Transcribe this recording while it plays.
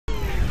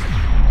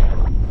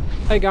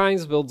Hey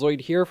guys, Buildzoid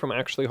here from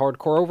Actually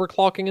Hardcore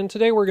Overclocking, and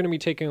today we're going to be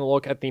taking a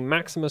look at the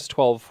Maximus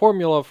XII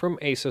Formula from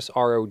ASUS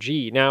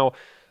ROG. Now,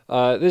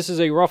 this is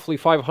a roughly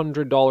 $500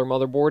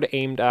 motherboard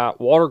aimed at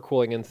water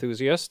cooling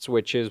enthusiasts,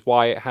 which is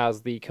why it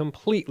has the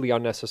completely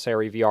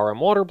unnecessary VRM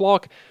water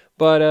block.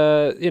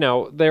 But, you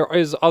know, there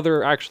is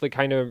other actually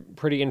kind of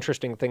pretty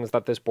interesting things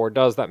that this board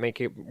does that make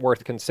it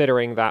worth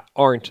considering that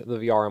aren't the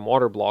VRM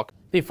water block.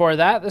 Before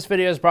that, this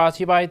video is brought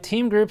to you by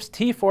Team Group's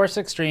T-Force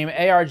Extreme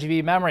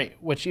ARGB memory,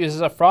 which uses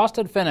a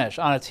frosted finish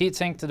on its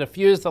heatsink to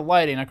diffuse the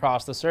lighting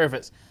across the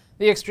surface.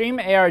 The Extreme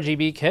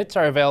ARGB kits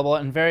are available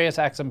in various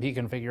XMP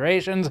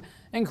configurations,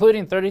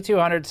 including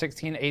 3200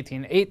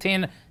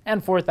 161818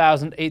 and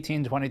 4000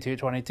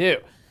 182222.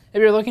 If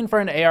you're looking for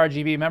an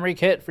ARGB memory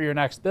kit for your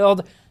next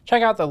build,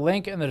 check out the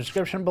link in the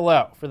description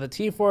below for the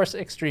T-Force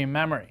Extreme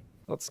memory.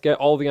 Let's get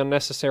all the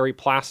unnecessary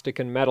plastic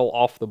and metal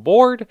off the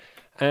board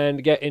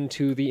and get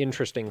into the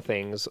interesting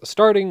things,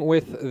 starting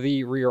with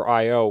the rear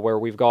I/O, where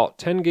we've got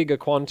 10 gig of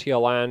Quantia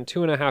LAN,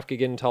 2.5 gig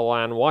Intel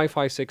LAN,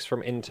 Wi-Fi 6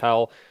 from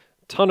Intel,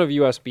 ton of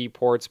USB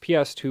ports,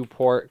 PS2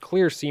 port,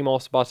 clear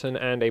CMOS button,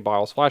 and a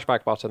BIOS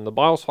flashback button. The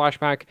BIOS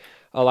flashback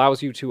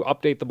allows you to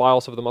update the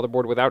BIOS of the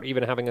motherboard without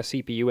even having a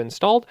CPU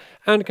installed,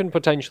 and can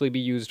potentially be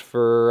used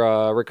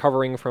for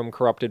recovering from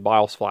corrupted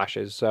BIOS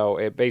flashes. So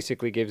it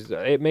basically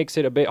makes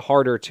it a bit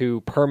harder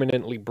to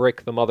permanently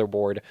brick the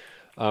motherboard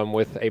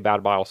with a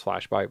bad BIOS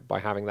flash by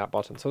having that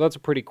button. So that's a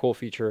pretty cool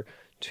feature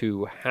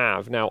to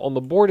have. Now on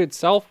the board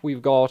itself,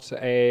 we've got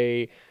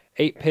a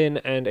 8-pin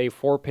and a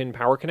 4-pin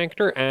power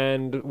connector,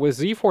 and with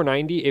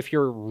Z490, if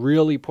you're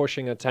really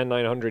pushing a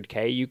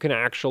 10900K, you can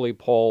actually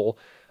pull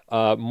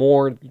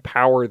more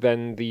power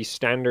than the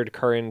standard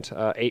current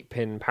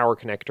 8-pin power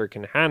connector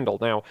can handle.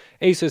 Now,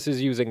 ASUS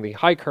is using the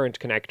high current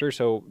connector,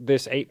 so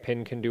this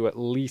 8-pin can do at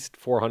least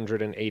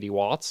 480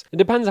 watts. It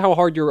depends how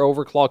hard you're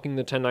overclocking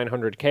the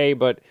 10900K,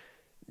 but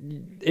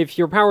if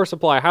your power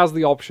supply has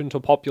the option to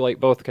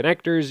populate both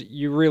connectors,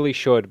 you really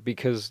should,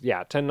 because,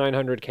 yeah,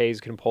 10900Ks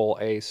can pull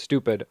a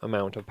stupid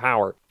amount of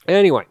power.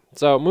 Anyway,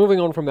 so moving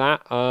on from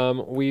that,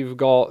 we've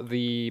got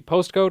the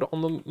postcode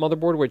on the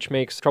motherboard, which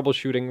makes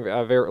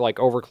troubleshooting like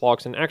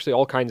overclocks and actually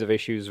all kinds of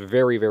issues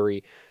very,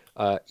 very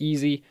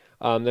easy.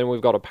 Then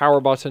we've got a power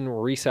button,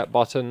 reset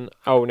button.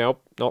 Oh, no,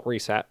 not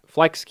reset.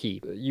 Flex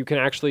key. You can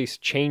actually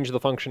change the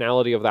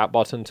functionality of that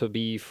button to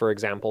be, for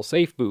example,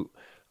 safe boot.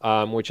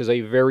 Which is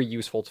a very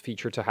useful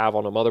feature to have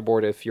on a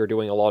motherboard if you're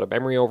doing a lot of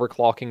memory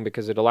overclocking,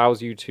 because it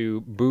allows you to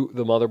boot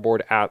the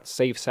motherboard at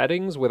safe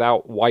settings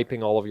without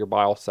wiping all of your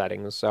BIOS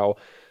settings. So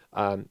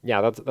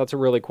yeah, that's a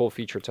really cool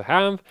feature to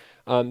have.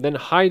 Then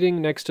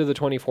hiding next to the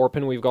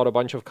 24-pin, we've got a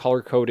bunch of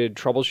color-coded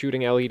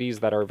troubleshooting LEDs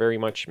that are very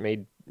much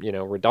made, you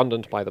know,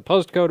 redundant by the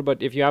postcode.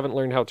 But if you haven't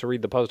learned how to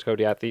read the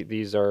postcode yet,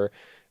 these are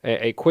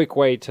a quick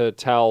way to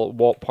tell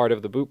what part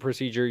of the boot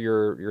procedure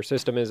your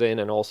system is in,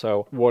 and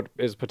also what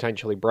is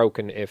potentially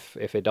broken if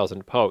it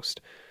doesn't post.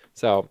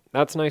 So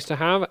that's nice to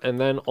have. And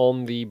then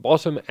on the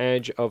bottom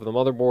edge of the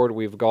motherboard,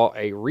 we've got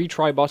a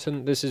retry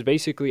button. This is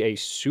basically a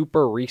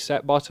super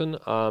reset button,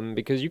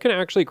 because you can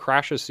actually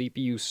crash a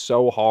CPU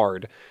so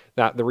hard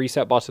that the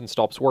reset button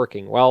stops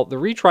working. Well, the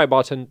retry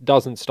button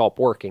doesn't stop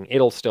working.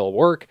 It'll still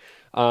work.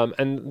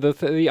 And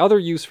the other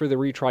use for the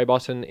retry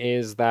button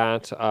is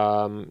that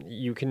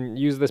you can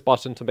use this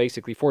button to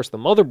basically force the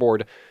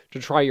motherboard to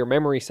try your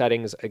memory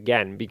settings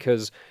again,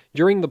 because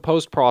during the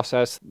post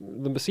process,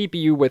 the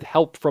CPU, with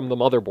help from the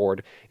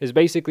motherboard, is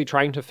basically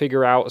trying to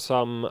figure out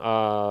some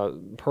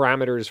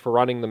parameters for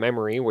running the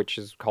memory, which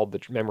is called the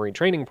memory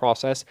training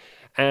process,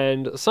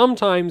 and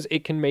sometimes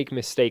it can make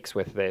mistakes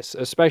with this,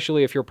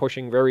 especially if you're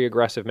pushing very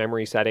aggressive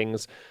memory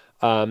settings.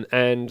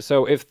 And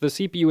so if the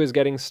CPU is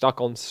getting stuck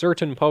on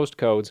certain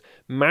postcodes,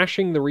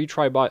 mashing the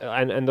retry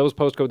button, and those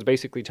postcodes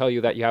basically tell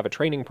you that you have a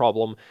training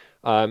problem,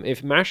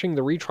 if mashing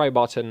the retry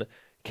button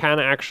can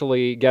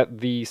actually get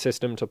the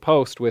system to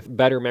post with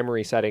better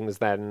memory settings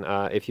than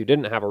if you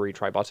didn't have a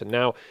retry button.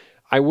 Now,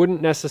 I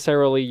wouldn't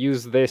necessarily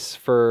use this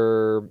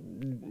for,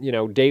 you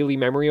know, daily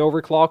memory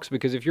overclocks,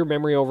 because if your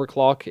memory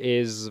overclock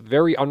is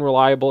very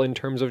unreliable in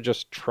terms of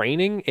just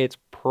training, it's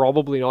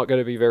probably not going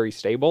to be very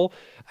stable,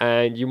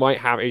 and you might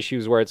have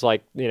issues where it's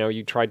like, you know,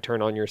 you tried to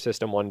turn on your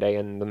system one day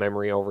and the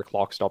memory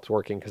overclock stops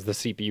working because the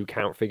CPU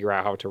can't figure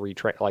out how to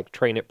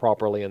train it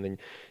properly, and then you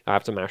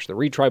have to mash the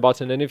retry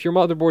button. And if your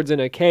motherboard's in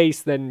a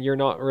case, then you're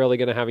not really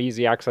going to have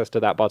easy access to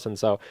that button.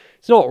 So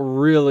it's not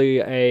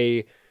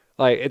really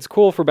it's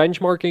cool for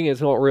benchmarking.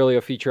 It's not really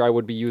a feature I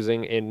would be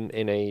using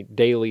in a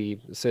daily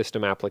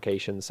system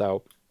application.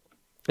 So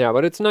yeah,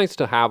 but it's nice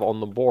to have on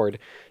the board.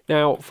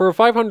 Now, for a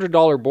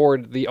 $500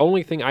 board, the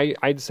only thing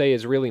I'd say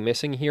is really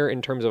missing here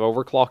in terms of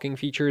overclocking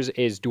features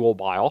is dual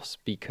BIOS,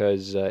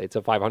 because it's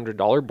a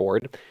 $500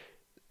 board.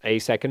 A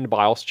second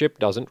BIOS chip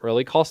doesn't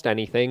really cost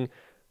anything.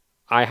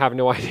 I have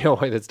no idea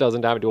why this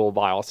doesn't have dual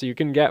BIOS. So you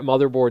can get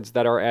motherboards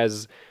that are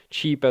as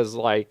cheap as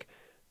like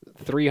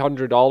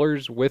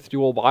 $300 with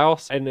dual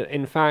BIOS. And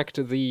in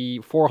fact, the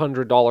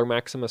 $400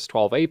 Maximus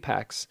XII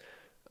Apex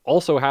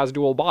also has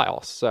dual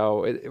BIOS.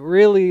 So it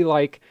really,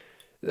 like,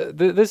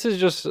 this is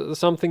just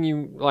something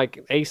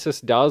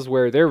ASUS does,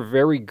 where they're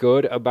very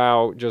good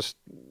about just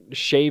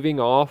shaving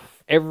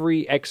off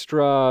every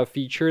extra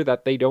feature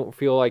that they don't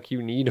feel like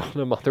you need on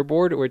a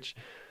motherboard, which,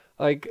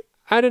 like,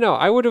 I don't know,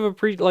 I would have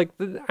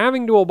appreciated,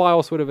 having dual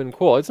BIOS would have been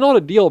cool. It's not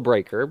a deal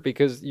breaker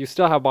because you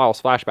still have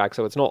BIOS flashback,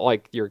 so it's not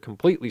like you're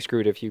completely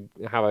screwed if you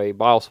have a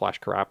BIOS flash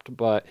corrupt,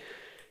 but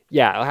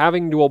yeah,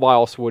 having dual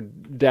BIOS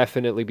would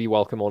definitely be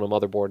welcome on a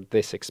motherboard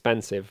this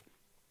expensive.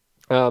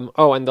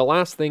 Oh, and the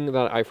last thing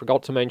that I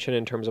forgot to mention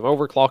in terms of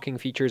overclocking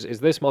features is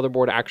this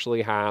motherboard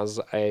actually has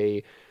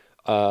a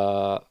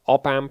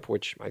op amp,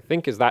 which I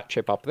think is that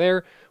chip up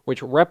there,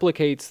 which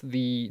replicates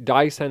the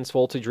die sense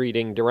voltage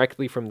reading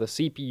directly from the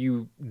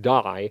CPU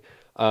die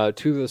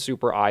to the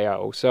Super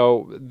I/O.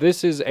 So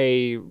this is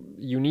a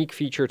unique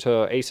feature to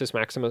ASUS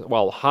Maximus,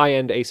 well,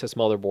 high-end ASUS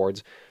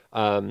motherboards,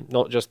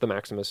 not just the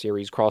Maximus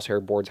series.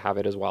 Crosshair boards have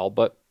it as well,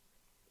 but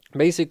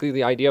basically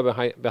the idea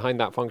behind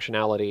that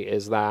functionality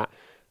is that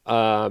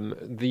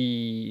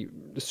the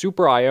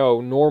Super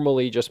I/O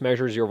normally just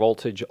measures your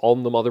voltage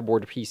on the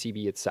motherboard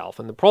PCB itself.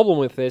 And the problem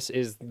with this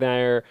is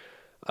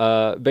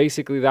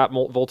basically that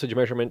voltage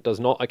measurement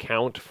does not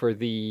account for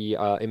the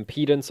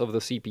impedance of the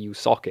CPU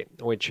socket,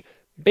 which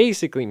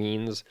basically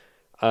means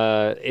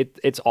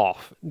it's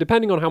off.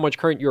 Depending on how much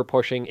current you're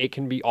pushing, it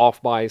can be off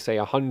by, say,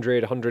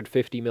 100,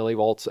 150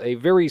 millivolts, a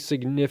very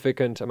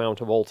significant amount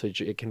of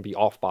voltage it can be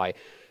off by.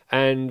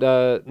 And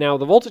now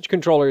the voltage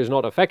controller is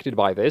not affected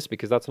by this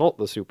because that's not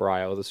the Super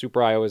I/O. The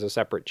Super I/O is a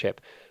separate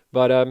chip.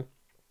 But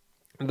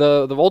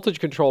the voltage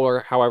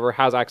controller, however,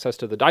 has access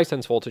to the die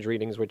sense voltage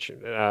readings, which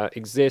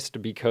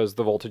exist because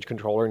the voltage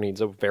controller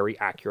needs a very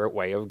accurate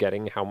way of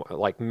getting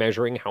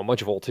measuring how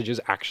much voltage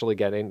is actually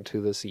getting into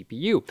the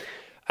CPU.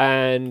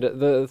 And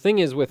the thing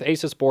is, with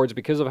ASUS boards,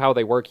 because of how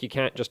they work, you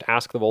can't just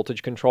ask the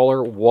voltage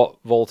controller what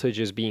voltage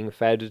is being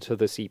fed to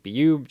the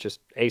CPU. Just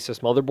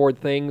ASUS motherboard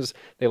things.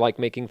 They like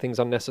making things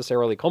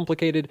unnecessarily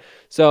complicated.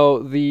 So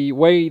the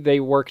way they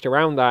worked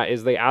around that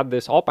is they add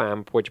this op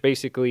amp, which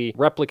basically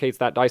replicates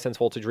that die sense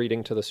voltage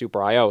reading to the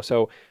Super I/O.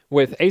 So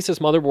with ASUS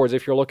motherboards,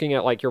 if you're looking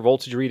at your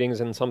voltage readings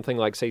in something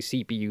like, say,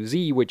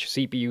 CPU-Z, which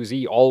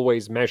CPU-Z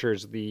always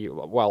measures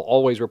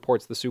always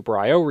reports the Super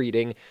I/O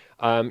reading,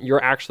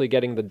 you're actually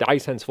getting the die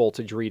sense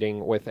voltage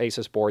reading with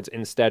ASUS boards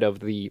instead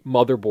of the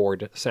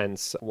motherboard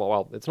sense.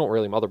 Well, it's not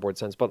really motherboard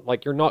sense,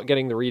 but you're not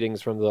getting the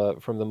readings from the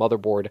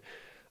motherboard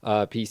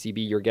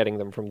PCB. You're getting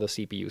them from the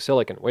CPU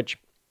silicon, which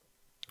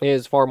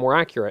is far more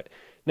accurate.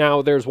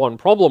 Now, there's one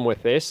problem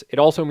with this. It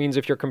also means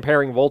if you're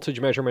comparing voltage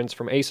measurements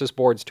from ASUS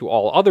boards to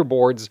all other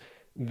boards,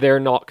 they're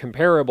not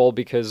comparable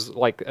because,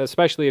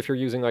 especially if you're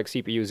using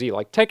CPU-Z,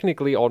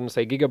 technically on,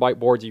 say, Gigabyte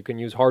boards, you can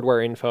use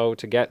hardware info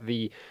to get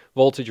the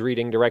voltage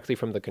reading directly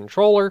from the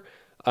controller.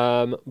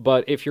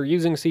 But if you're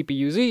using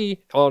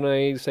CPU-Z on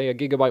a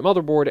Gigabyte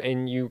motherboard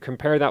and you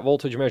compare that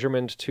voltage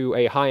measurement to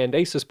a high-end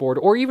ASUS board,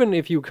 or even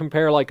if you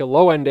compare a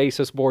low-end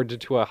ASUS board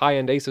to a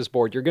high-end ASUS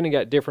board, you're going to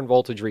get different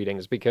voltage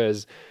readings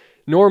because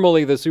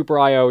normally the Super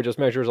I/O just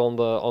measures on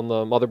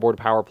the motherboard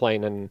power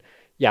plane, and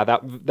yeah,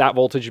 that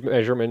voltage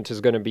measurement is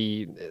going to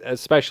be,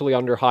 especially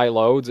under high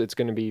loads, it's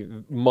going to be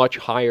much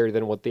higher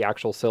than what the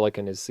actual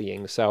silicon is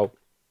seeing. So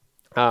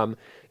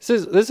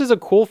this is a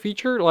cool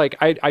feature.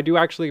 I do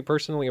actually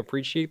personally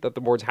appreciate that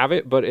the boards have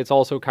it, but it's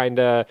also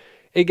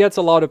it gets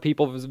a lot of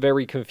people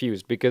very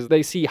confused because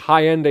they see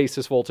high-end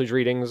ASUS voltage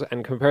readings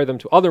and compare them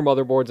to other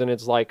motherboards, and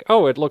it's like,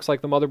 oh, it looks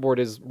like the motherboard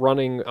is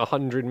running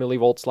 100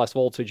 millivolts less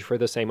voltage for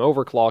the same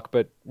overclock,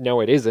 but no,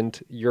 it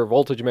isn't. Your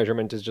voltage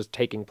measurement is just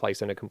taking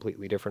place in a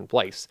completely different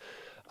place.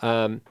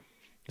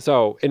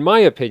 So, in my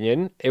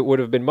opinion, it would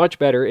have been much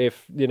better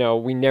if,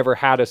 we never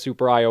had a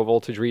Super I/O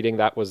voltage reading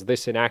that was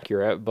this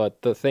inaccurate, but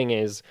the thing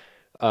is,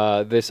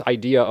 this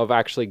idea of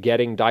actually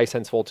getting die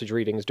sense voltage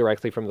readings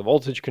directly from the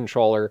voltage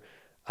controller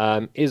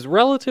is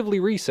relatively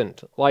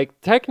recent.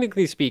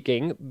 Technically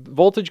speaking,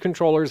 voltage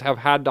controllers have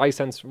had die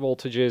sense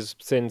voltages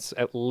since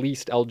at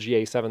least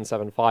LGA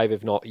 775,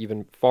 if not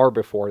even far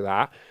before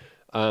that.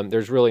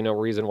 There's really no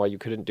reason why you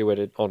couldn't do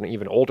it on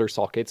even older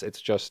sockets.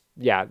 It's just,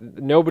 yeah,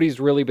 nobody's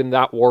really been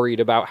that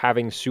worried about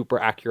having super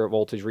accurate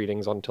voltage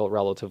readings until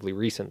relatively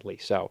recently.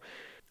 So,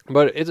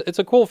 but it's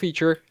a cool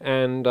feature,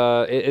 and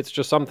it's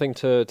just something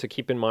to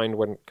keep in mind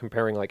when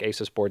comparing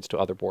ASUS boards to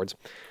other boards.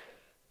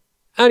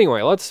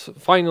 Anyway, let's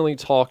finally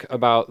talk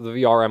about the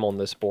VRM on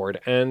this board.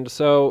 And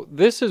so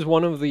this is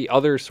one of the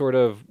other sort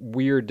of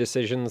weird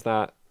decisions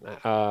that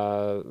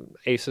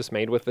ASUS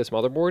made with this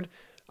motherboard,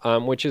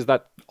 which is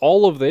that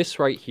all of this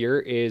right here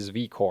is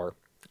V-Core.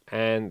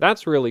 And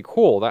that's really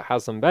cool. That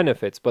has some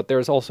benefits, but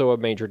there's also a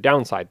major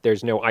downside.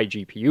 There's no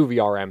iGPU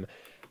VRM.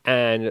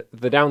 And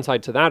the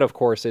downside to that, of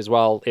course, is,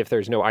 well, if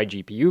there's no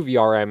iGPU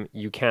VRM,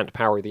 you can't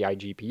power the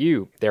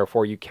iGPU.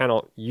 Therefore, you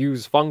cannot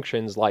use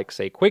functions like,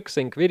 say,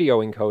 QuickSync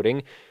video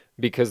encoding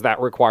because that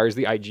requires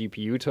the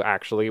iGPU to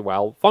actually,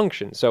 well,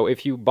 function. So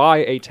if you buy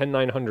a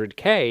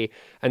 10900K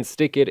and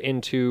stick it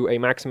into a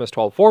Maximus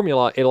XII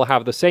Formula, it'll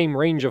have the same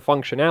range of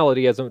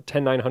functionality as a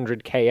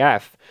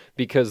 10900KF,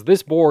 because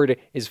this board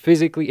is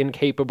physically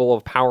incapable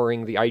of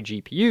powering the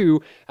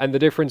iGPU, and the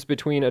difference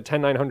between a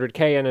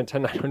 10900K and a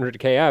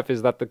 10900KF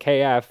is that the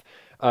KF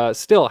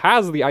still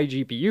has the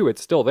iGPU.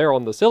 It's still there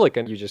on the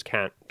silicon. You just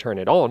can't turn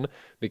it on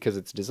because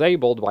it's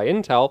disabled by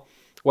Intel.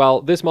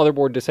 Well, this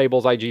motherboard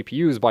disables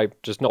iGPUs by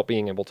just not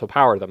being able to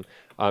power them.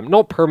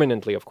 Not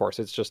permanently, of course.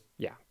 It's just,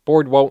 yeah,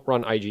 board won't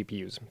run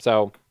iGPUs.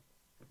 So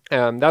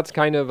that's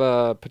kind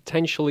of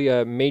potentially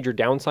a major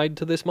downside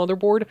to this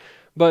motherboard,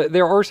 but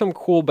there are some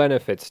cool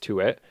benefits to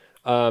it.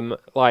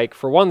 Like,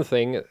 for one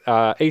thing,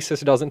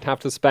 ASUS doesn't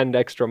have to spend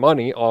extra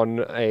money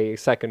on a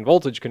second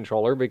voltage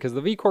controller, because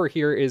the V-core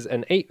here is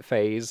an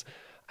 8-phase,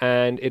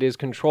 and it is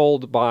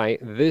controlled by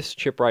this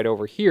chip right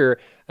over here,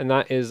 and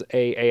that is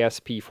a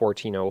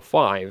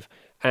ASP1405.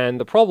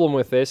 And the problem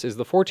with this is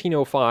the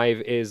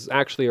 1405 is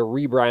actually a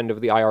rebrand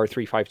of the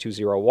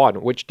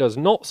IR35201, which does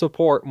not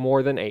support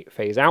more than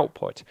 8-phase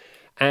output.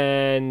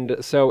 And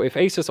so if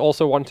ASUS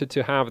also wanted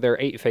to have their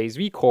 8-phase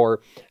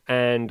V-core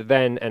and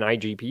then an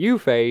iGPU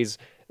phase,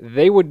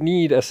 they would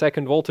need a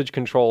second voltage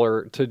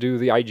controller to do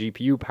the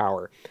iGPU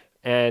power.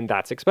 And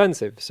that's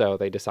expensive, so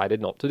they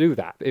decided not to do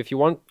that. If you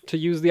want to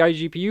use the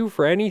iGPU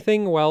for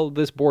anything, well,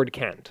 this board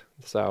can't.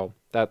 So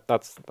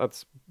that's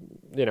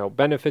you know,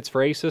 benefits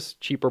for ASUS,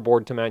 cheaper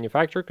board to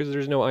manufacture because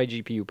there's no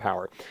iGPU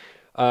power.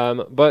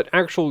 But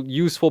actual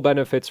useful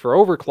benefits for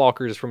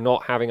overclockers from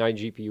not having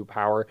iGPU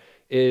power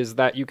is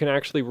that you can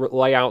actually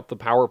lay out the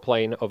power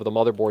plane of the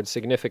motherboard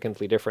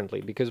significantly differently,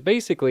 because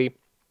basically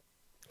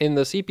in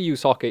the CPU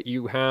socket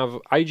you have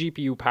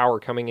iGPU power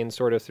coming in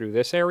sort of through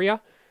this area.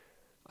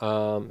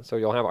 So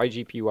you'll have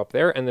iGPU up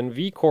there, and then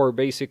V-core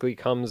basically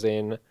comes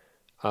in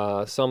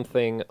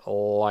something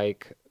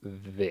like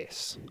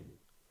this.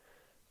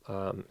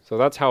 So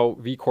that's how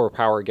V-core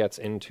power gets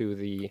into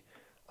the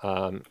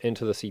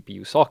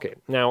CPU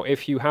socket. Now,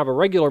 if you have a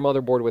regular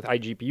motherboard with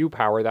iGPU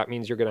power, that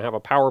means you're going to have a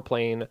power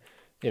plane,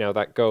 you know,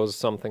 that goes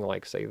something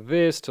like, say,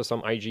 this to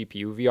some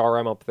iGPU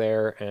VRM up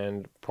there,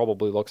 and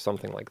probably looks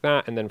something like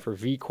that. And then for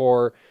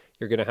V-core,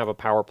 you're going to have a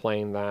power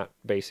plane that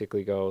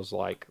basically goes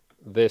like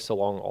this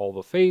along all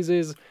the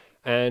phases.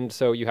 And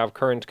so you have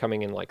current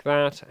coming in like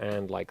that,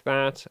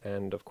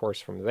 and of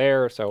course from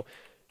there. So,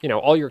 you know,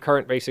 all your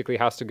current basically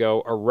has to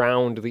go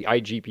around the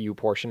iGPU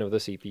portion of the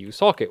CPU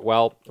socket.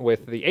 Well,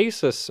 with the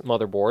ASUS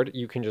motherboard,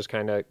 you can just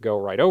kind of go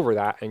right over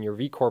that, and your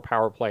V-core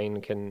power plane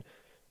can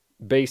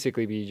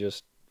basically be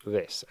just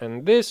this.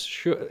 And this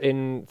should,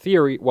 in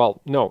theory,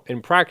 well, no,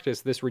 in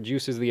practice, this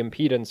reduces the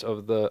impedance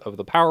of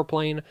the power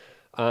plane.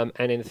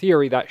 And in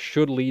theory, that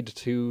should lead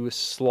to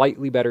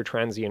slightly better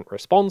transient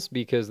response,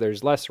 because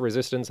there's less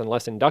resistance and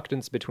less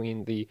inductance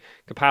between the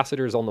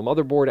capacitors on the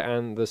motherboard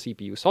and the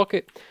CPU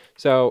socket.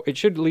 So it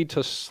should lead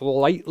to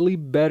slightly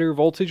better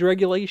voltage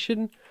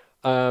regulation,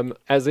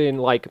 as in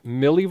like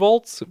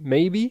millivolts,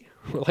 maybe,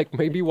 like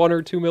maybe 1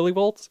 or 2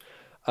 millivolts,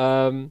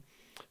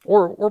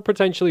 or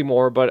potentially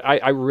more, but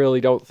I really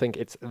don't think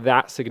it's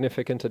that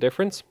significant a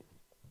difference.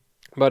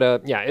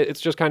 But yeah, it's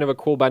just kind of a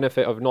cool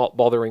benefit of not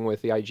bothering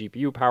with the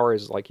iGPU power,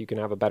 is like you can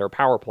have a better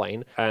power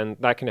plane, and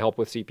that can help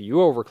with CPU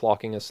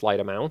overclocking a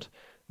slight amount.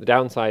 The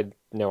downside,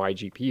 no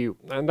iGPU.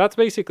 And that's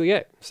basically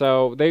it.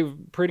 So they've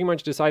pretty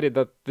much decided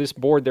that this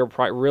board, they're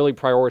really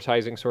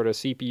prioritizing sort of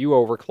CPU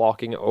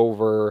overclocking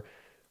over,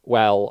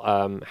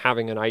 well,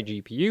 having an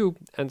iGPU.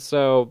 And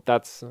so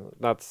that's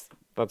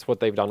what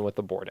they've done with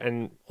the board.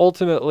 And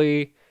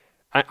ultimately,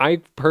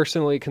 I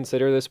personally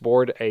consider this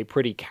board a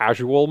pretty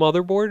casual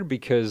motherboard,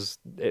 because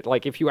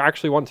like if you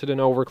actually wanted an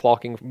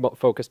overclocking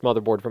focused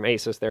motherboard from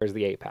ASUS, there's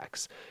the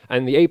Apex.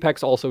 And the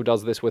Apex also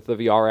does this with the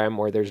VRM,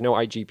 where there's no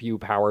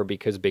iGPU power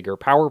because bigger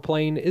power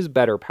plane is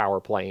better power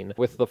plane.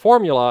 With the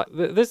Formula,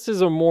 this is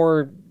a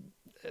more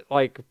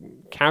like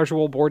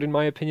casual board in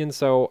my opinion,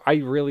 so I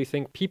really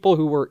think people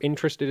who were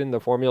interested in the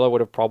Formula would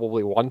have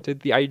probably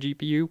wanted the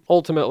iGPU.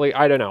 Ultimately,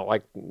 I don't know,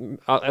 like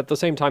at the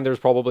same time, there's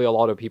probably a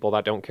lot of people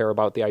that don't care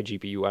about the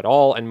iGPU at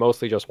all and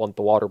mostly just want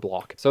the water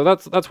block. So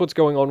that's what's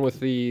going on with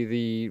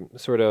the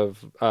sort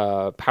of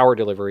power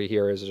delivery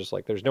here, is just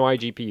like there's no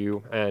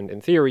iGPU, and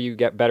in theory you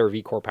get better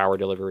V-core power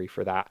delivery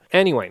for that.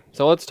 Anyway,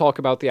 so let's talk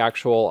about the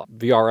actual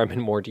VRM in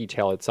more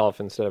detail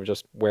itself instead of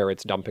just where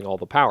it's dumping all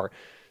the power.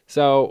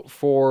 So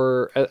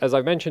for, as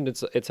I've mentioned,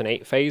 it's an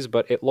 8-phase,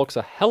 but it looks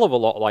a hell of a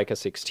lot like a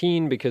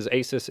 16, because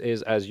ASUS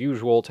is, as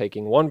usual,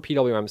 taking one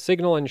PWM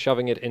signal and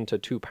shoving it into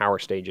 2 power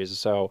stages.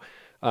 So,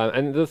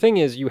 and the thing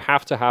is, you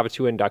have to have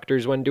 2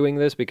 inductors when doing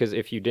this, because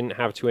if you didn't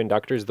have 2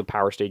 inductors, the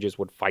power stages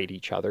would fight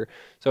each other.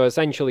 So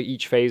essentially,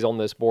 each phase on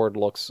this board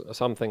looks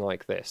something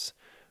like this,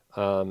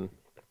 where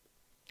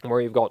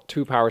you've got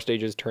 2 power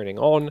stages turning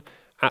on,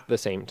 at the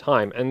same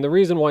time. And the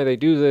reason why they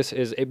do this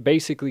is it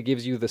basically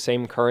gives you the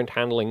same current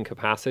handling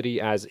capacity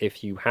as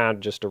if you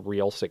had just a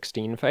real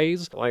 16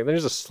 phase. Like,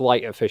 there's a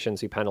slight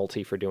efficiency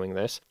penalty for doing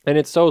this. And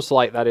it's so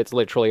slight that it's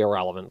literally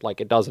irrelevant.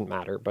 Like, it doesn't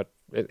matter, but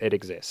it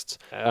exists.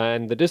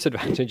 And the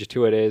disadvantage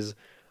to it is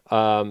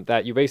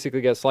that you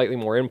basically get slightly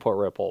more input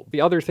ripple.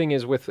 The other thing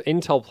is with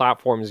Intel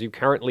platforms, you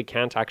currently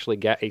can't actually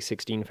get a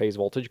 16-phase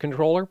voltage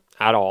controller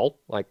at all.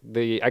 Like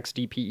the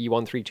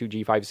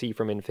XDPE132G5C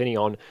from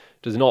Infineon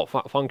does not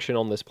function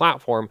on this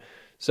platform.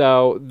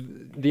 So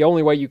the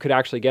only way you could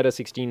actually get a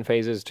 16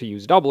 phase is to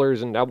use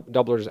doublers, and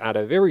doublers add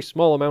a very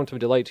small amount of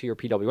delay to your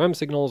PWM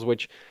signals,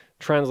 which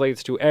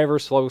translates to ever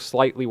slow,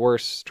 slightly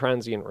worse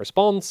transient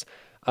response.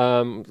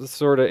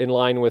 Sort of in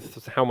line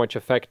with how much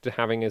effect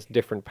having a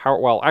different power.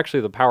 Well,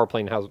 actually, the power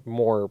plane has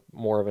more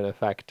of an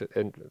effect,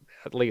 and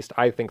at least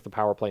I think the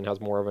power plane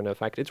has more of an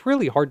effect. It's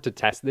really hard to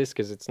test this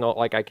because it's not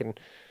like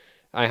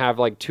I have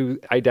like two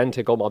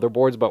identical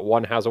motherboards, but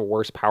one has a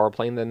worse power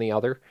plane than the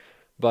other.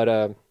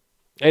 But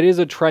it is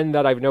a trend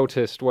that I've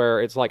noticed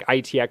where it's like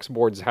ITX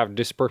boards have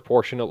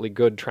disproportionately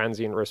good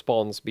transient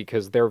response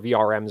because their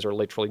VRMs are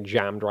literally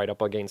jammed right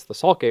up against the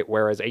socket,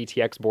 whereas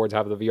ATX boards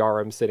have the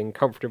VRM sitting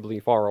comfortably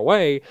far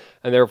away,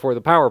 and therefore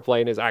the power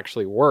plane is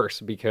actually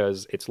worse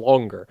because it's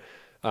longer.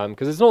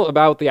 Because it's not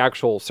about the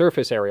actual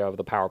surface area of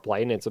the power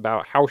plane, it's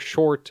about how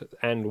short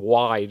and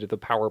wide the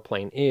power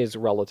plane is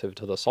relative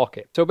to the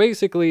socket. So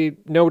basically,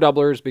 no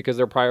doublers because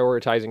they're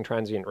prioritizing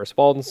transient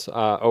response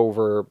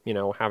over, you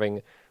know,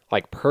 having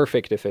like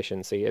perfect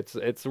efficiency.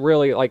 It's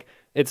really like,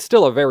 it's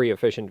still a very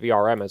efficient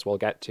VRM, as we'll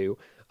get to.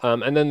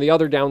 And then the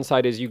other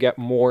downside is you get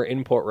more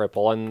input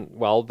ripple, and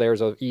well,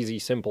 there's an easy,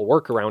 simple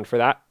workaround for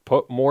that.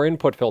 Put more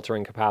input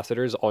filtering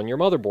capacitors on your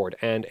motherboard,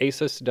 and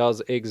ASUS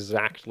does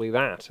exactly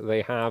that.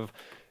 They have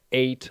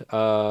 8,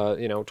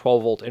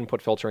 12-volt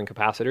input filtering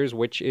capacitors,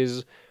 which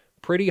is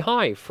pretty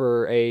high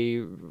for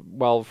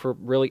for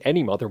really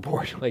any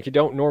motherboard. Like, you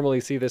don't normally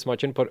see this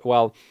much input.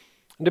 Well,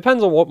 it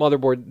depends on what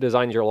motherboard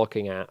designs you're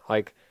looking at.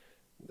 Like,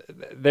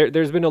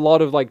 there's been a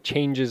lot of like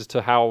changes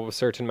to how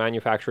certain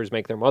manufacturers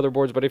make their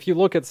motherboards, but if you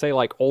look at, say,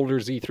 like older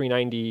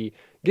Z490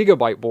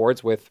 gigabyte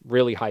boards with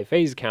really high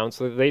phase counts,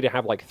 they'd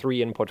have like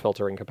 3 input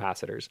filtering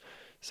capacitors.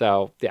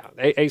 So yeah,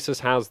 ASUS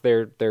has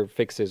their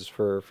fixes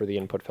for the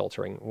input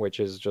filtering,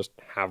 which is just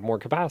have more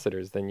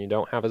capacitors, then you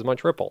don't have as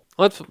much ripple.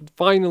 Let's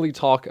finally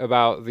talk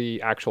about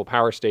the actual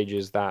power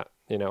stages that,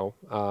 you know,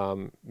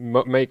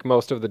 make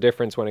most of the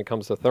difference when it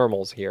comes to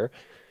thermals here.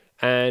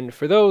 And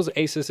for those,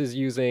 ASUS is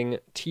using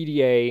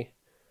TDA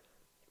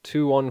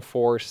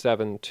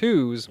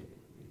 21472s,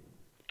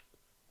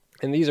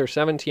 and these are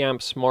 70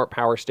 amp smart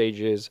power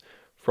stages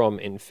from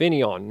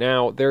Infineon.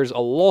 Now, there's a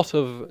lot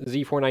of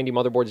Z490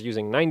 motherboards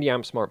using 90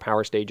 amp smart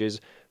power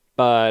stages,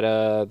 but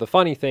the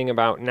funny thing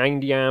about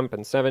 90 amp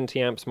and 70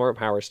 amp smart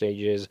power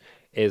stages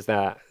is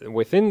that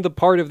within the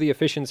part of the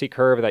efficiency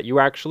curve that you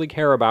actually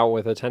care about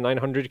with a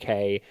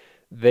 10900K,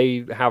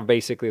 they have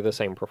basically the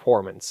same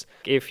performance.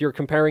 If you're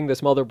comparing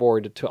this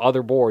motherboard to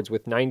other boards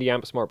with 90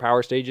 amp smart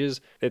power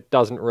stages, it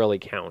doesn't really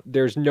count.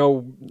 There's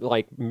no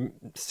like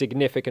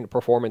significant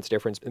performance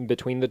difference in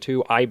between the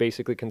two. I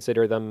basically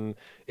consider them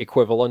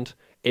equivalent.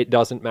 It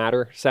doesn't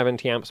matter.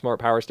 70 amp smart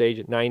power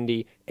stage,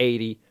 90,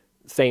 80,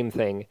 same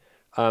thing.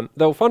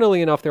 Though,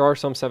 funnily enough, there are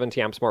some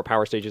 70 amp smart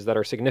power stages that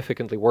are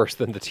significantly worse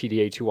than the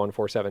TDA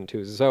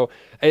 21472s. So,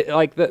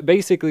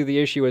 basically, the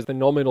issue is the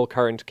nominal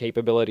current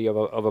capability of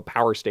a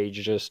power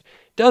stage just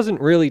doesn't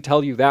really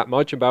tell you that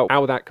much about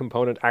how that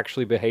component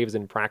actually behaves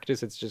in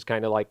practice. It's just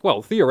kind of like,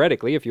 well,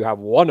 theoretically, if you have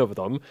one of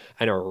them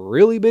and a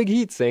really big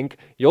heatsink,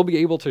 you'll be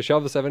able to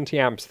shove 70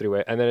 amps through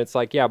it. And then it's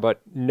like, yeah,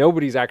 but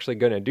nobody's actually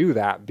going to do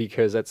that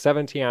because at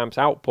 70 amps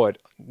output,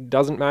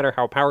 doesn't matter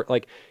how power,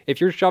 like if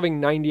you're shoving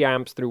 90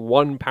 amps through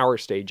one power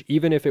stage,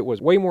 even if it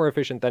was way more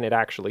efficient than it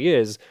actually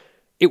is,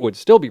 it would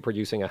still be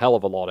producing a hell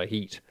of a lot of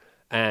heat.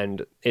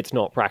 And it's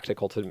not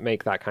practical to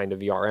make that kind of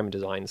VRM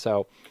design.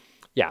 So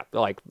yeah,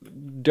 like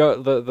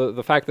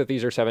the fact that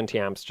these are 70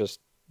 amps just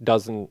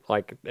doesn't,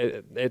 like,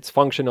 it's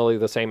functionally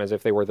the same as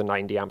if they were the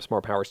 90 amp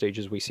smart power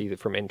stages we see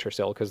from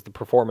Intersil, because the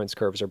performance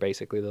curves are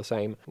basically the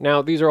same.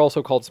 Now, these are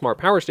also called smart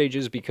power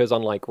stages because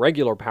unlike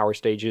regular power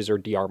stages or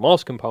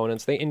DRMOS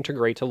components, they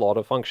integrate a lot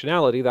of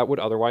functionality that would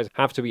otherwise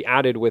have to be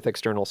added with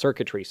external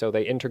circuitry. So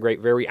they integrate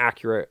very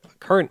accurate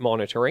current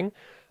monitoring,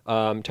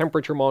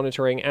 temperature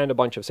monitoring, and a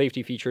bunch of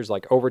safety features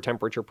like over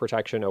temperature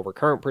protection, over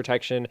current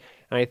protection.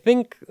 And I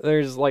think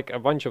there's like a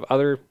bunch of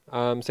other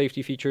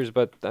safety features,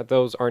 but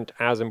those aren't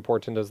as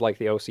important as like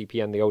the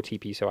OCP and the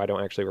OTP, so I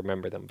don't actually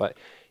remember them. But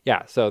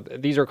yeah, so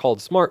these are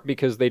called smart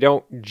because they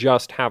don't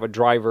just have a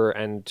driver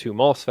and 2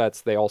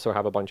 MOSFETs, they also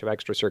have a bunch of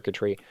extra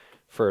circuitry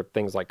for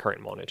things like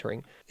current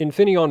monitoring.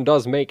 Infineon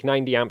does make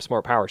 90 amp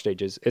smart power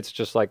stages. It's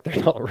just like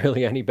they're not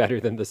really any better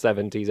than the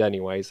 70s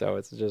anyway, so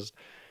it's just...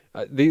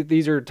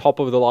 these are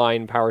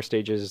top-of-the-line power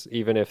stages,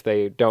 even if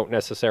they don't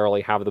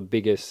necessarily have the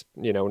biggest,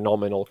 you know,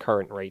 nominal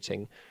current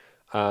rating.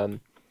 And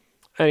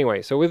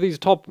Anyway, so with these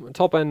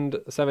top-end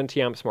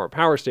 70 amp smart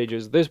power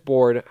stages, this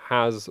board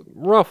has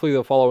roughly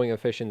the following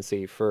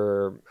efficiency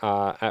for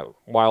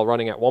while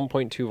running at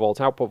 1.2 volts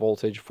output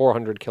voltage,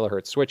 400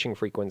 kilohertz switching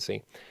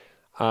frequency.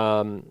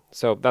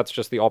 So that's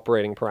just the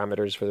operating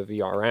parameters for the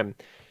VRM.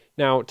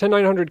 Now,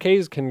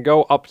 10900Ks can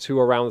go up to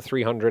around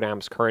 300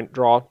 amps current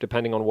draw,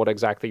 depending on what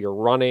exactly you're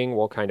running,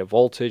 what kind of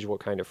voltage, what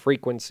kind of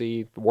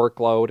frequency,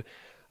 workload.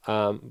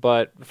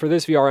 But for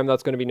this VRM,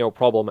 that's going to be no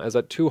problem, as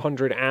at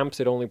 200 amps,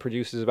 it only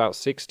produces about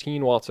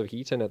 16 watts of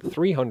heat, and at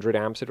 300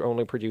 amps, it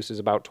only produces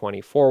about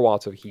 24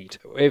 watts of heat.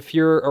 If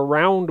you're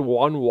around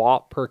 1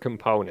 watt per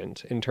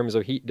component in terms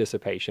of heat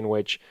dissipation,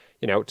 which,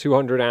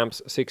 200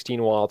 amps,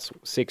 16 watts,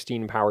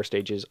 16 power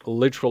stages,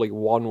 literally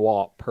 1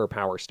 watt per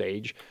power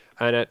stage,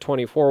 and at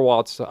 24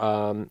 watts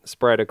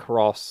spread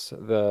across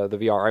the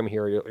VRM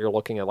here, you're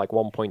looking at like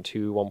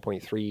 1.2,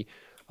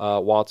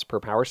 1.3 watts per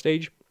power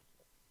stage.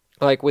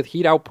 Like, with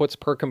heat outputs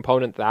per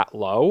component that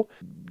low,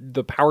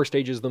 the power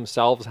stages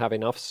themselves have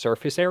enough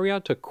surface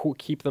area to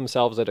keep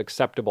themselves at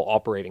acceptable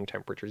operating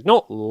temperatures.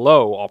 Not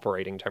low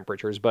operating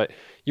temperatures, but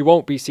you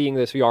won't be seeing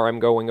this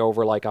VRM going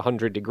over like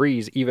 100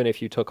 degrees, even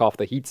if you took off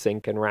the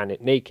heatsink and ran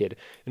it naked.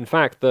 In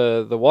fact,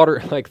 the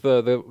water, like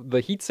the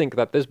heatsink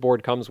that this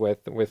board comes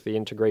with the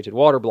integrated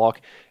water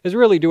block, is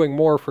really doing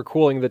more for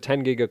cooling the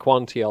 10 gig of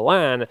Quantia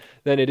LAN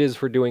than it is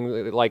for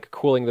doing, like,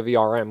 cooling the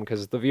VRM,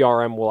 because the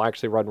VRM will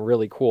actually run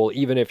really cool,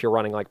 even if you're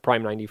running like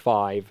Prime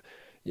 95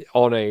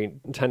 on a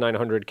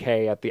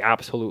 10900K at the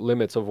absolute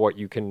limits of what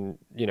you can,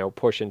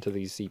 push into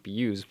these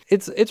CPUs.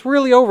 It's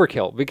really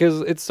overkill,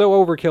 because it's so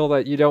overkill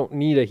that you don't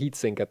need a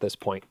heatsink at this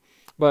point.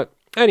 But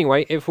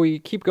anyway, if we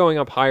keep going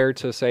up higher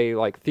to, say,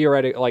 like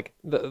theoretic, like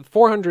the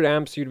 400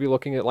 amps, you'd be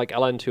looking at like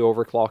LN2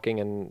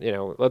 overclocking,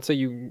 and let's say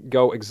you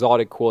go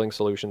exotic cooling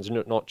solutions,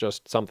 not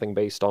just something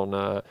based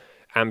on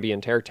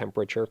ambient air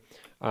temperature,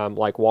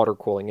 like water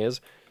cooling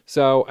is.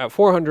 So at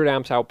 400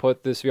 amps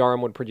output, this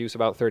VRM would produce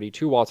about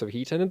 32 watts of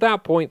heat, and at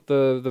that point,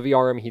 the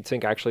VRM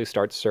heatsink actually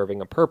starts serving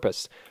a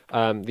purpose.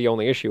 The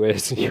only issue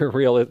is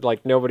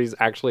nobody's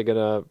actually going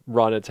to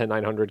run a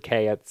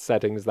 10900K at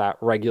settings that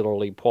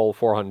regularly pull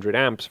 400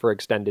 amps for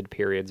extended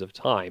periods of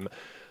time.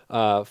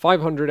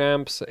 500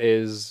 amps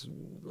is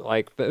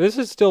like, this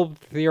is still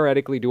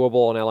theoretically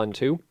doable on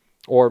LN2,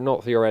 or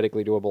not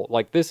theoretically doable,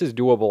 like this is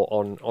doable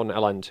on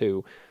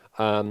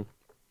LN2.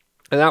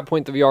 At that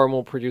point, the VRM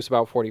will produce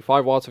about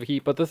 45 watts of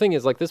heat, but the thing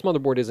is, like, this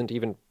motherboard isn't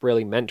even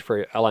really meant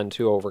for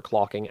LN2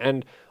 overclocking.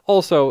 And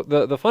also,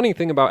 the funny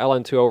thing about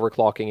LN2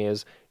 overclocking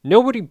is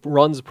nobody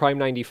runs Prime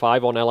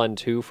 95 on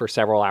LN2 for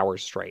several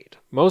hours straight,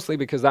 mostly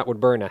because that would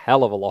burn a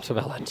hell of a lot of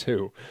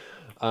LN2.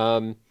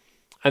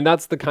 And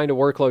that's the kind of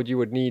workload you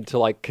would need to,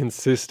 like,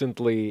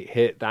 consistently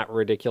hit that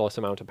ridiculous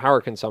amount of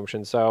power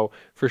consumption. So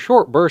for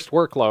short burst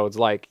workloads,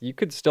 like, you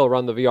could still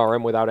run the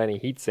VRM without any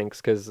heat sinks,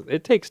 because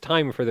it takes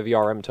time for the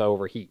VRM to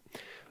overheat.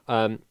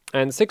 And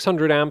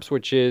 600 amps,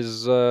 which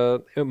is,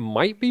 it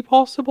might be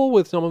possible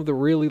with some of the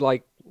really,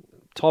 like,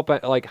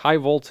 high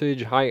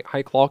voltage,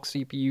 high clock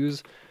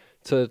CPUs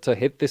to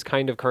hit this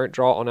kind of current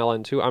draw on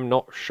LN2. I'm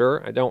not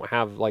sure. I don't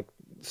have, like,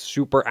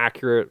 super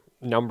accurate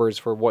numbers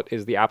for what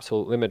is the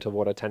absolute limit of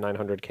what a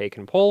 10900K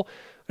can pull.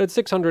 But at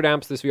 600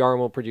 amps, this VRM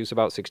will produce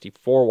about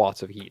 64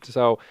 watts of heat.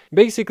 So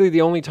basically,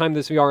 the only time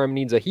this VRM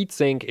needs a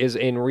heatsink is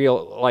in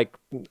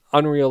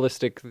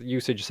unrealistic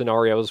usage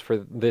scenarios for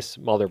this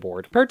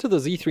motherboard. Compared to the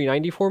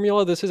Z390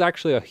 Formula, this is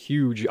actually a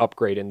huge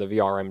upgrade in the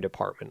VRM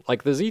department.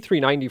 Like, the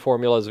Z390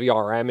 Formula's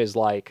VRM is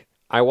like,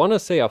 I want to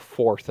say a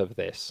fourth of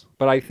this,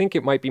 but I think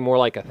it might be more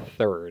like a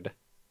third.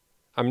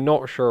 I'm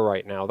not sure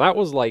right now. That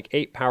was like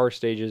 8 power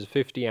stages,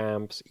 50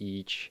 amps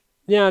each.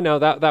 Yeah, no,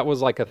 that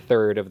was like a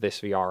third of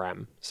this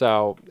VRM.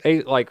 So,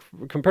 like,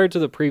 compared to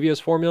the previous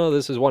formula,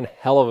 this is one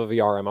hell of a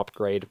VRM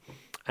upgrade.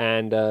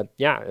 And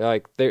yeah,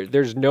 like,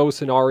 there's no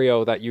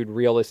scenario that you'd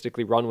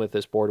realistically run with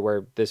this board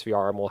where this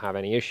VRM will have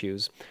any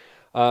issues.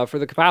 For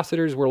the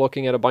capacitors, we're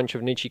looking at a bunch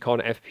of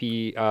Nichicon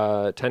FP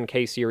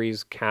 10K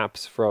series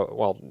caps for,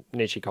 well,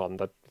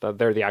 Nichicon,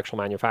 they're the actual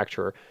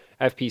manufacturer.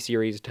 FP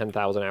series,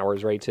 10,000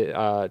 hours rated,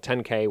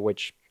 10K,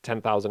 which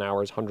 10,000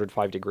 hours,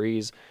 105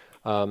 degrees,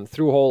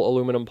 through-hole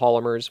aluminum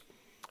polymers.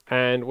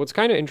 And what's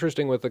kind of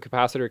interesting with the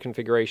capacitor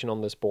configuration on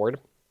this board,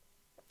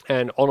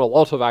 and on a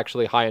lot of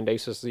actually high-end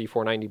ASUS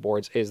Z490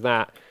 boards, is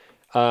that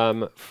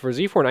for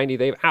Z490,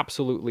 they've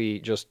absolutely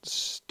just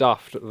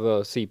stuffed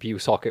the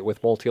CPU socket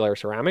with multi-layer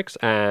ceramics,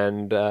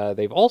 and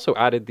they've also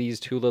added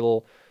these two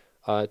little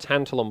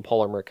tantalum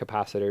polymer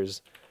capacitors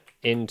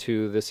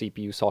into the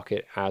CPU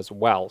socket as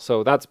well.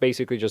 So that's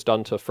basically just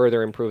done to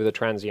further improve the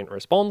transient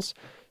response.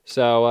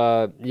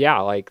 So yeah,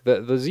 like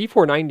the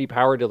Z490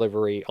 power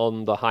delivery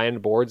on the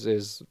high-end boards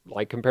is,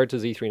 like, compared to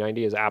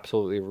Z390, is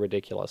absolutely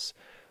ridiculous.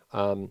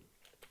 So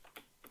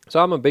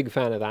I'm a big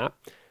fan of that.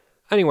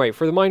 Anyway,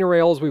 for the minor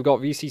rails, we've got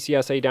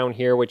VCCSA down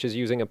here, which is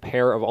using a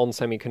pair of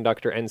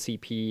on-semiconductor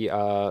NCP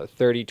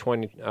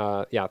 3020,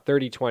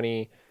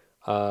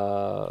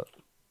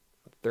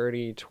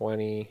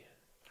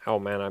 oh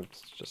man,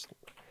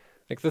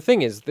 Like, the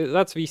thing is,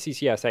 that's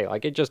VCCSA.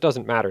 Like, it just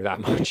doesn't matter that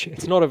much.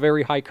 It's not a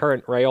very high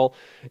current rail.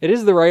 It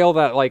is the rail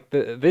that, like,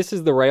 this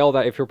is the rail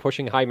that if you're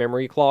pushing high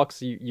memory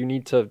clocks, you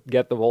need to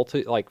get the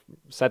voltage, like,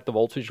 set the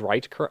voltage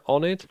right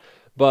on it.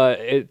 But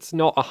it's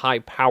not a high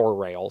power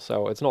rail,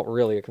 so it's not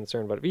really a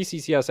concern. But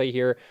VCCSA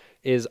here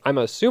is, I'm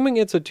assuming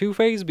it's a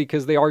two-phase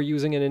because they are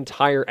using an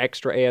entire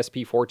extra ASP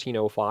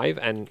 1405,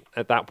 and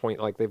at that point,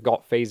 like, they've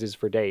got phases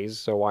for days,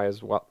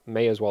 so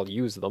may as well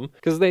use them.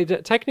 Because they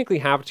technically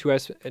have two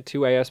ASP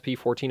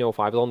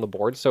 1405s on the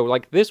board, so,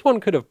 like, this one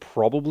could have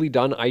probably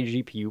done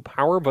iGPU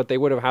power, but they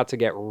would have had to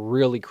get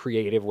really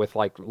creative with,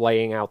 like,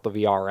 laying out the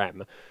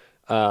VRM.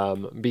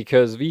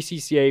 Because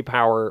VCCSA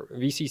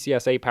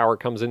power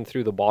comes in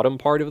through the bottom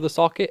part of the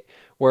socket,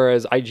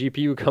 whereas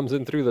iGPU comes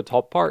in through the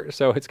top part,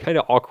 so it's kind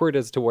of awkward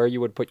as to where you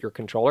would put your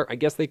controller. I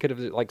guess they could have,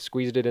 like,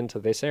 squeezed it into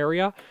this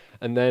area,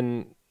 and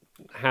then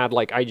had,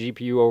 like,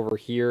 iGPU over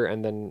here,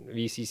 and then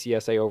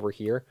VCCSA over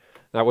here.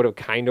 That would have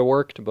kind of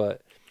worked,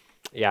 but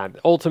yeah,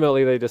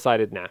 ultimately they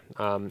decided nah.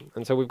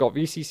 And so we've got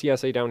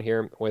VCCSA down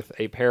here with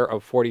a pair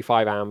of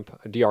 45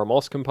 amp DR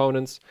MOS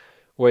components,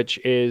 which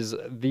is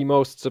the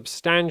most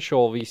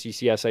substantial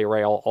VCCSA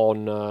rail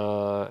on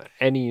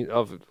any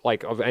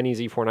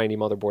Z490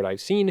 motherboard I've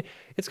seen.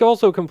 It's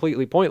also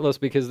completely pointless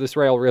because this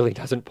rail really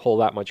doesn't pull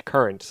that much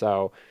current,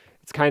 so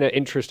it's kind of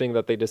interesting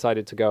that they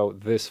decided to go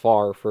this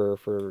far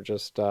for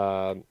just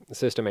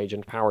system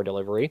agent power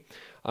delivery.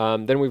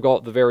 Then we've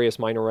got the various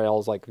minor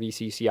rails like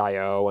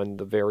VCCIO and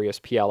the various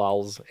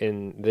PLLs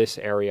in this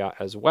area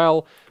as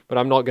well, but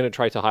I'm not going to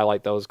try to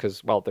highlight those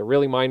because, well, they're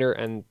really minor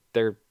and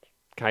they're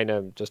kind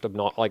of just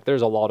like,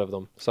 there's a lot of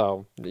them,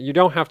 so you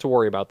don't have to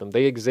worry about them.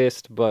 They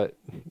exist, but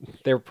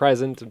they're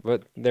present,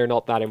 but they're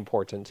not that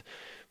important.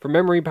 For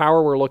memory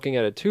power, we're looking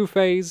at a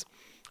two-phase,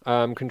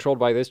 controlled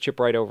by this chip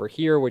right over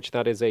here, which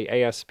that is a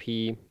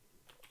ASP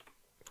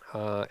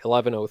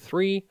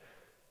 1103.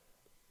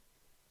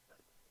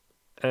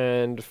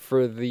 And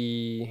for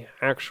the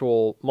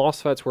actual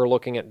MOSFETs, we're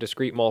looking at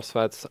discrete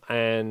MOSFETs,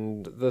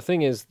 and the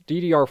thing is,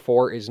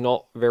 DDR4 is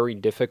not very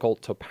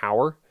difficult to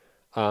power.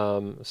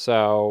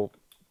 So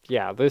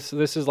yeah, this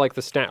is like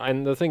the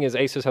and the thing is,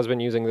 ASUS has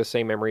been using the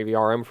same memory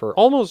VRM for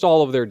almost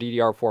all of their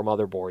DDR4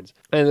 motherboards.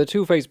 And the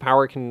two-phase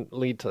power can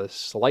lead to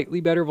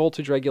slightly better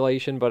voltage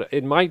regulation, but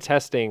in my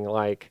testing,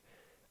 like,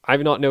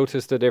 I've not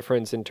noticed a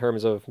difference in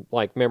terms of,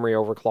 like, memory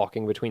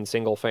overclocking between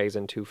single-phase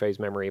and two-phase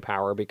memory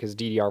power, because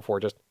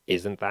DDR4 just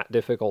isn't that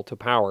difficult to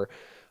power.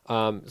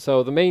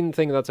 So the main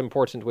thing that's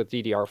important with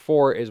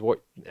DDR4 is what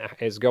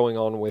is going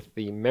on with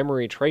the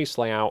memory trace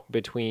layout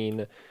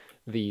between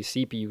the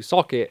CPU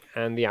socket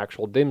and the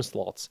actual DIMM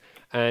slots.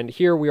 And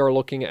here we are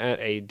looking at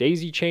a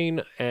daisy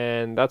chain,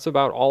 and that's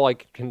about all I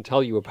can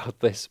tell you about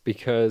this,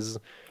 because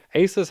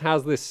ASUS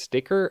has this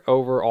sticker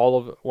over all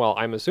of, well,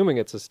 I'm assuming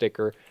it's a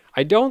sticker.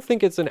 I don't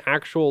think it's an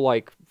actual,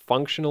 like,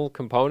 functional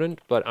component,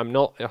 but I'm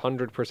not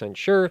 100%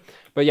 sure.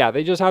 But yeah,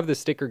 they just have this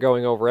sticker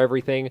going over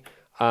everything,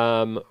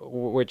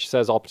 which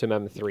says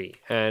Optimum 3.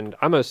 And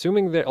I'm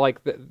assuming that, like,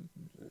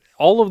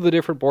 all of the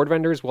different board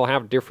vendors will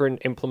have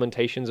different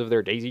implementations of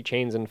their daisy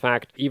chains. In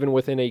fact, even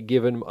within a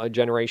given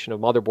generation of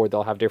motherboard,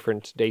 they'll have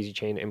different daisy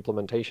chain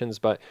implementations.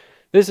 But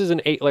this is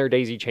an 8-layer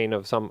daisy chain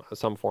of some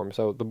form.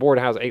 So the board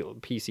has 8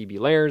 PCB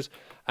layers,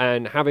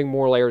 and having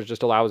more layers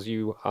just allows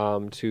you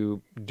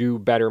to do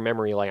better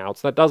memory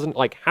layouts. That doesn't,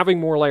 like, having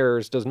more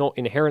layers does not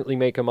inherently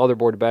make a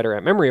motherboard better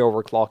at memory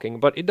overclocking,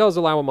 but it does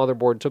allow a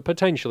motherboard to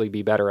potentially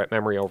be better at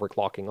memory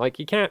overclocking. Like,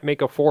 you can't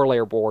make a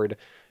 4-layer board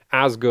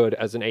as good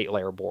as an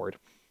 8-layer board.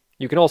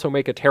 You can also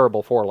make a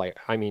terrible 8-layer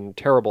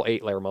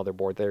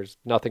motherboard. There's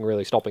nothing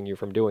really stopping you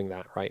from doing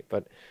that, right?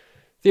 But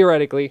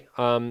theoretically,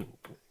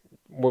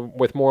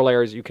 with more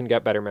layers, you can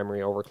get better memory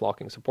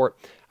overclocking support.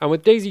 And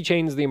with daisy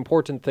chains, the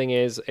important thing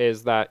is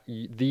that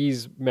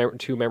these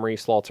two memory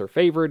slots are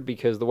favored,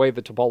 because the way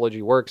the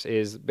topology works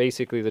is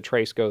basically the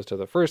trace goes to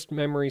the first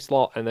memory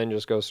slot and then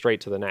just goes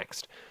straight to the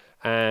next.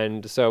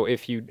 And so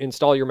if you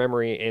install your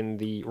memory in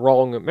the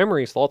wrong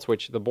memory slots,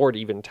 which the board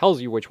even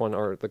tells you which one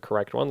are the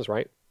correct ones,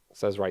 right? It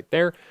says right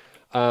there.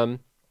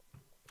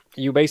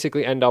 You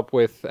basically end up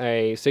with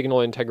a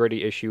signal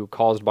integrity issue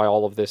caused by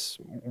all of this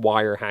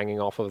wire hanging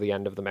off of the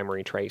end of the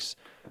memory trace.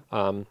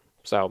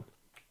 So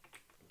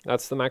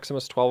that's the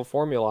Maximus XII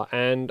Formula.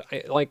 And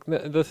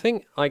the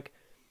thing, like,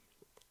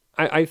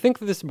 I think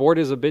this board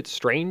is a bit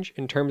strange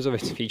in terms of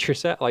its feature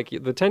set. Like,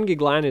 the 10 gig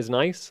LAN is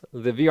nice.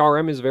 The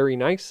VRM is very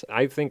nice.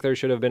 I think there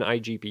should have been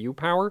iGPU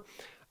power.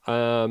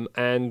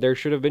 And there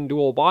should have been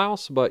dual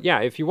BIOS. But yeah,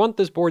 if you want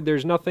this board,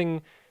 there's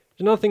nothing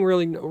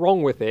really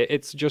wrong with it.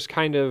 It's just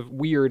kind of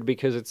weird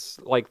because it's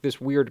like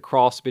this weird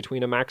cross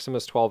between a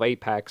Maximus 12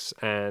 Apex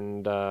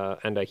and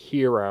a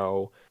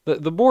Hero.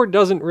 The board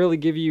doesn't really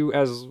give you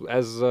as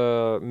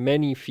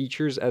many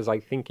features as I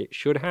think it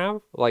should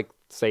have, like,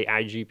 say,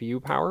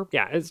 iGPU power.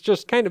 Yeah, it's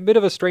just kind of a bit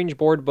of a strange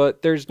board,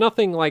 but there's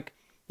nothing, like,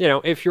 you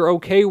know, if you're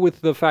okay with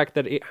the fact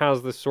that it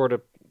has this sort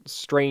of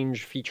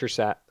strange feature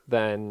set,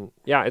 then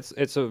yeah,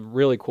 it's a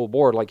really cool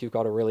board. Like, you've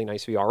got a really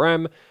nice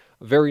VRM.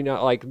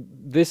 like,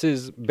 this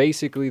is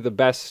basically the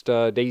best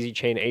daisy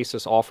chain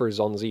ASUS offers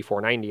on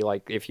Z490.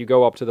 Like, if you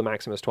go up to the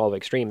Maximus 12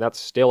 Extreme, that's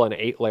still an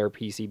 8-layer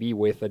PCB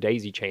with a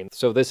daisy chain.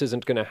 So this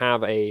isn't going to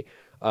have a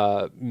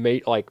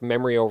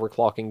memory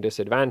overclocking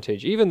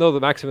disadvantage, even though the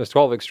Maximus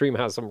 12 Extreme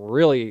has some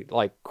really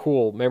like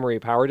cool memory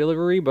power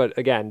delivery. But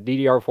again,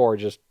 DDR4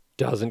 just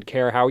doesn't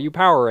care how you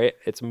power it.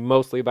 It's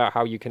mostly about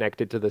how you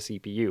connect it to the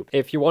CPU.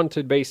 If you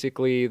wanted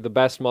basically the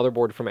best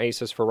motherboard from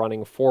ASUS for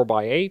running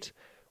 4x8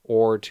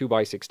 or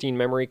 2x16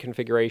 memory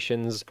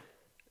configurations,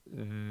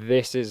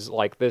 this is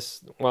like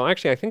this. Well,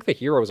 actually, I think the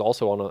Hero is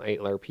also on an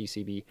 8-layer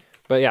PCB.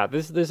 But yeah,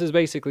 this is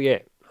basically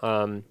it.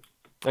 I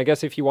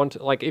guess if you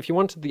want, like, if you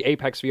wanted the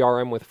Apex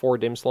VRM with 4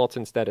 DIMM slots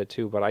instead of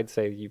 2, but I'd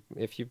say you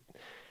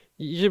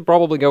should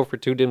probably go for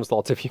 2 DIMM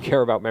slots if you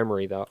care about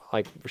memory, though.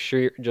 Like,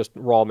 sure, just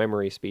raw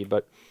memory speed.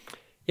 But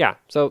yeah,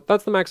 so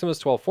that's the Maximus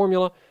 12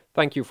 formula.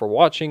 Thank you for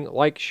watching.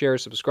 Like, share,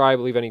 subscribe,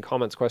 leave any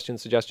comments,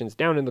 questions, suggestions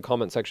down in the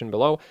comment section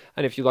below.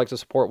 And if you'd like to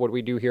support what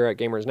we do here at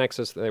Gamers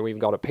Nexus, we've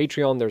got a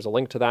Patreon. There's a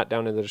link to that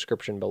down in the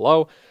description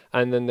below.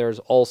 And then there's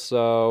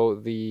also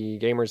the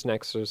Gamers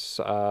Nexus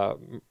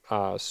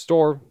store,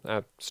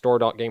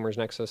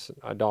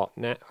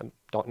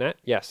 store.gamersnexus.net.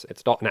 Yes,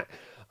 it's .net.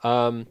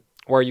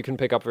 Where you can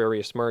pick up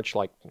various merch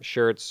like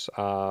shirts,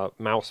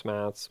 mouse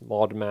mats,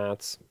 mod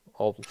mats,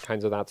 all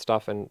kinds of that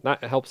stuff. And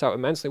that helps out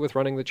immensely with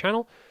running the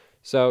channel.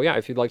 So yeah,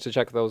 if you'd like to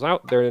check those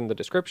out, they're in the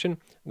description.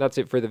 That's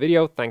it for the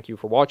video. Thank you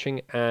for watching,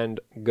 and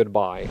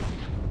goodbye.